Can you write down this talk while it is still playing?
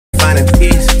in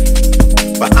peace.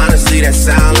 But honestly, that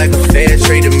sound like a fair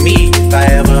trade to me. If I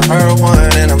ever heard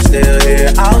one, and I'm still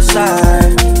here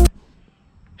outside.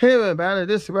 Hey everybody,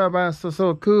 this is Rabbi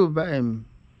So Cool, and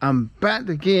I'm back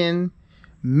again,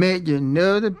 making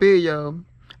another video.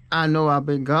 I know I've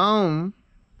been gone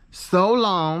so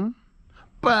long,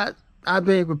 but I've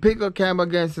been with pick up camera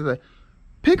again. So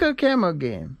pick up camera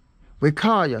again.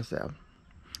 Recall yourself.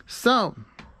 So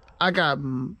I got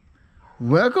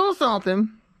working on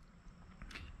something.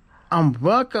 I'm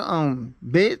working on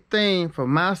big thing for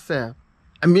myself.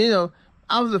 I mean, you know,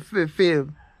 I was to fulfill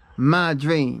my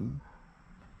dream.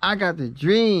 I got the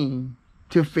dream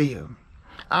to feel.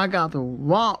 I got to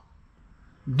walk,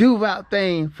 do right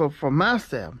thing for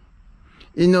myself.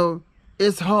 You know,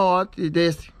 it's hard to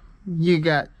just, you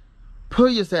got,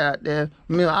 put yourself out there.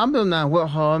 You know, I'm doing not work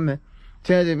hard, man.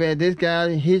 Tell you that this guy,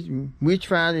 we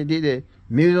tried to do the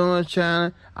music on the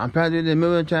channel. I'm trying to do the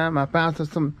music on the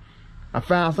channel. I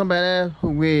found somebody else who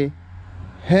will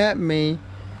help me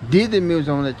did the music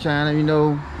on the channel, you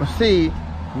know, see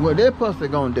what they're supposed to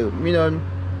gonna do. You know,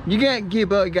 you can't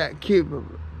give up, you gotta keep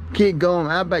going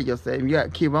out by yourself. You gotta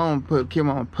keep on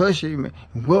pushing,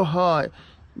 work hard.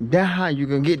 That's how you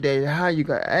gonna get there. That's how you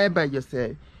gotta add by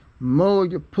yourself. More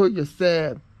you put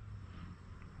yourself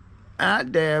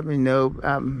out there, you know.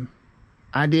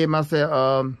 I did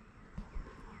myself,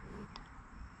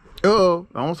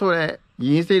 don't show that.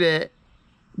 You didn't see that.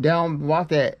 Don't watch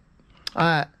that.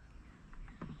 Alright.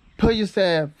 Put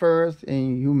yourself first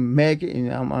and you make it,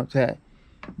 and I'm gonna say,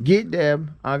 get there.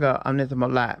 I'm this my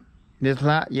life. This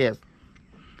life, yes.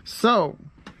 So,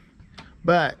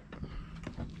 but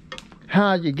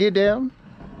how you get there?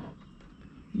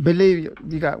 Believe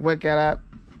you got to work that out.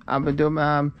 I've been doing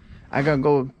I gotta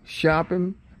go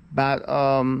shopping about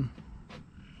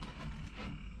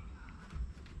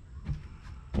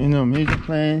you know, music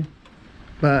playing.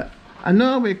 But I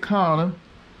know we call them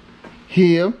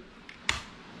here.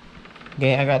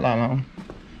 Okay, I got that on.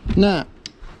 Now,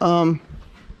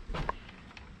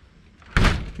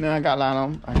 now I got light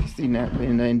on. I can see that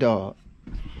in the dog.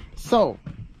 So,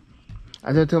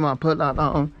 I just told him I put that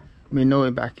on. Me know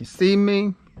if I can see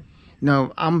me.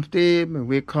 No, I'm still,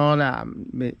 we call out.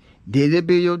 Did the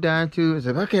video down too? I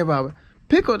said, okay, Robert,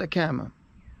 pick up the camera.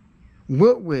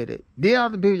 Work with it. Did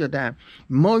all the video down.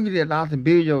 More you did lots of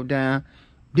video down.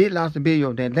 Did lots of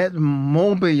video down. Let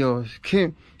more videos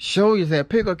can show you that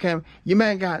pick up camera. You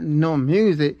may got no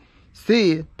music.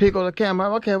 See it, pick up the camera.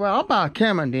 Okay, well, I'll buy a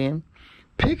camera then.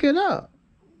 Pick it up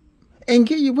and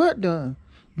get your work done.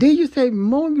 Then you say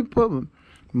more you put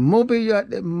more video out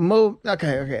there, more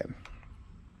okay.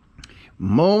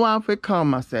 More I recall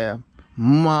myself.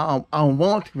 More I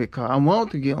want to recall. I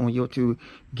want to get on YouTube.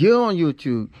 Get on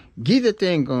YouTube. Get the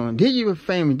thing going. Did your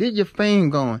fame? Did your fame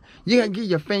going? You gotta get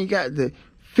your fame. You got to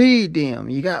feed them.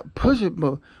 You got to push it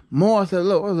more. So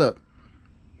look.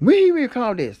 We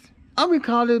recall this. I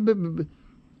recall this.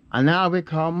 And now I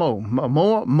recall more.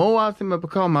 More I see me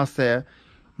recall myself.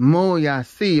 More y'all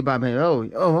see about me.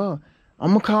 Oh, I'm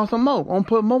gonna call some more. I'm gonna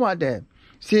put more out there.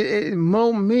 See,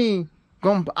 more me.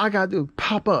 I gotta do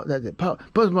pop up. That's it.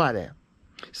 Put more out there.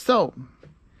 So,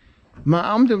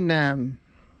 I'm doing now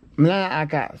I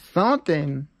got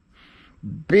something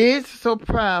big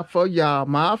surprise for y'all,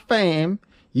 my fam.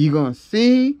 You gonna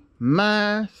see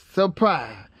my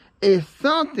surprise. It's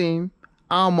something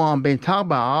I'm been talking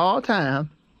about all the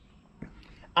time.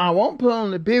 I won't put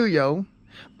on the video,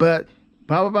 but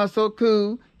Papa So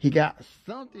Cool, he got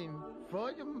something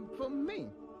for me.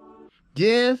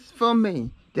 Just for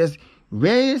me. Just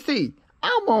ready to see.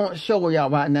 I won't show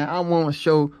y'all right now. I won't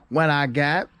show what I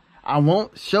got. I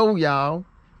won't show y'all.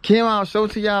 Can I show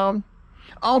to y'all?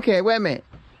 Okay, wait a minute.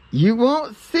 You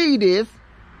won't see this.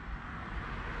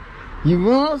 You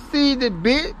won't see the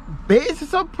big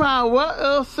surprise. What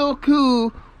else So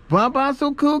Cool? Papa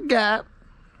So Cool got.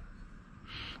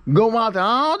 Go watch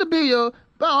all the video.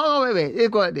 But wait. Let's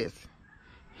go like this.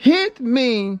 Hit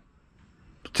me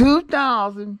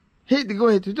 2,000. Go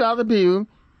ahead 2,000 views.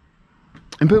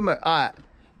 And put my alright.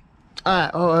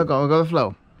 Go to the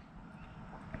flow.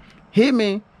 Hit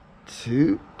me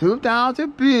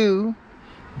 2,000 views.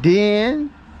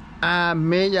 Then I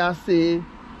made y'all see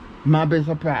my big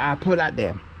surprise. I put out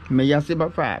there. Made y'all see my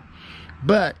surprise.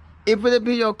 But if the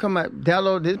video come up,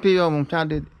 download this video. I'm trying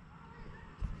to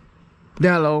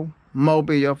download more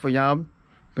video for y'all.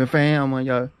 But fam, when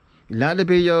y'all like the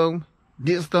video,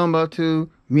 did stumble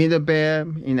to me the bear,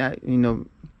 you know,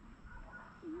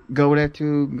 go there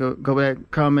to go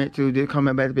back, comment to the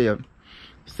comment back the video.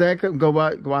 Second, go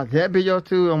watch that video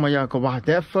too. And when y'all go watch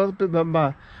that first video,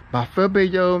 my first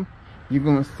video, you're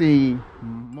gonna see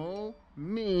more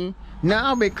me,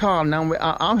 now we calling,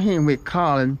 now I'm here with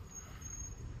calling.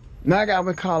 Now I got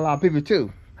to call a lot of people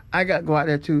too. I got to go out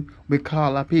there too, we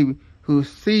call a lot of people who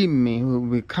see me, who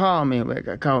will call me,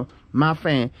 I call my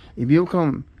fan. If you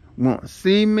want to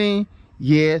see me,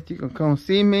 yes, you can come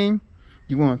see me.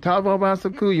 You want to talk about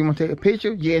some cool, you want to take a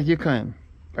picture, yes, you can.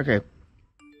 Okay.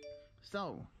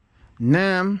 So,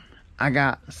 now I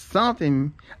got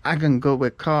something I can go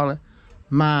with calling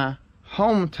my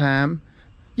home time.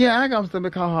 Yeah, I got something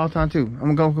to call all the time too.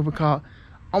 I'm gonna go with call.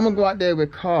 I'm gonna go out there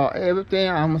with call everything.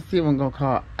 I'm gonna see what I'm gonna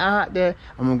call out there.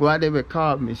 I'm gonna go out there with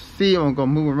call me see. I'm gonna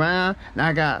move around. And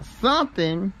I got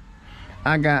something.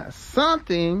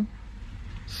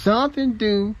 Something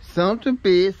do, something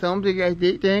big, something got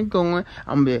this thing going.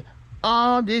 I'm gonna be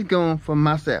all this going for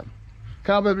myself.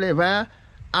 Cause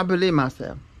I believe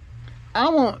myself. I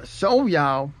won't show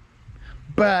y'all,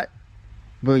 but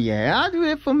yeah, I do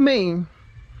it for me.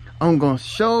 I'm gonna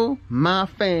show my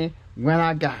fan what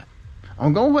I got.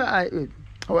 I'm gonna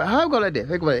how I go like this?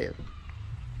 How go like this?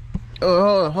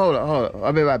 Oh, hold on.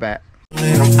 I'll be right back.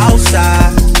 I'm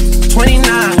outside,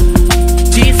 29,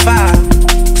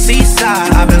 G5,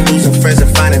 seaside. I've been losing friends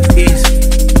and finding peace,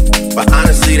 but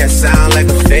honestly, that sound like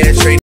a fair trade.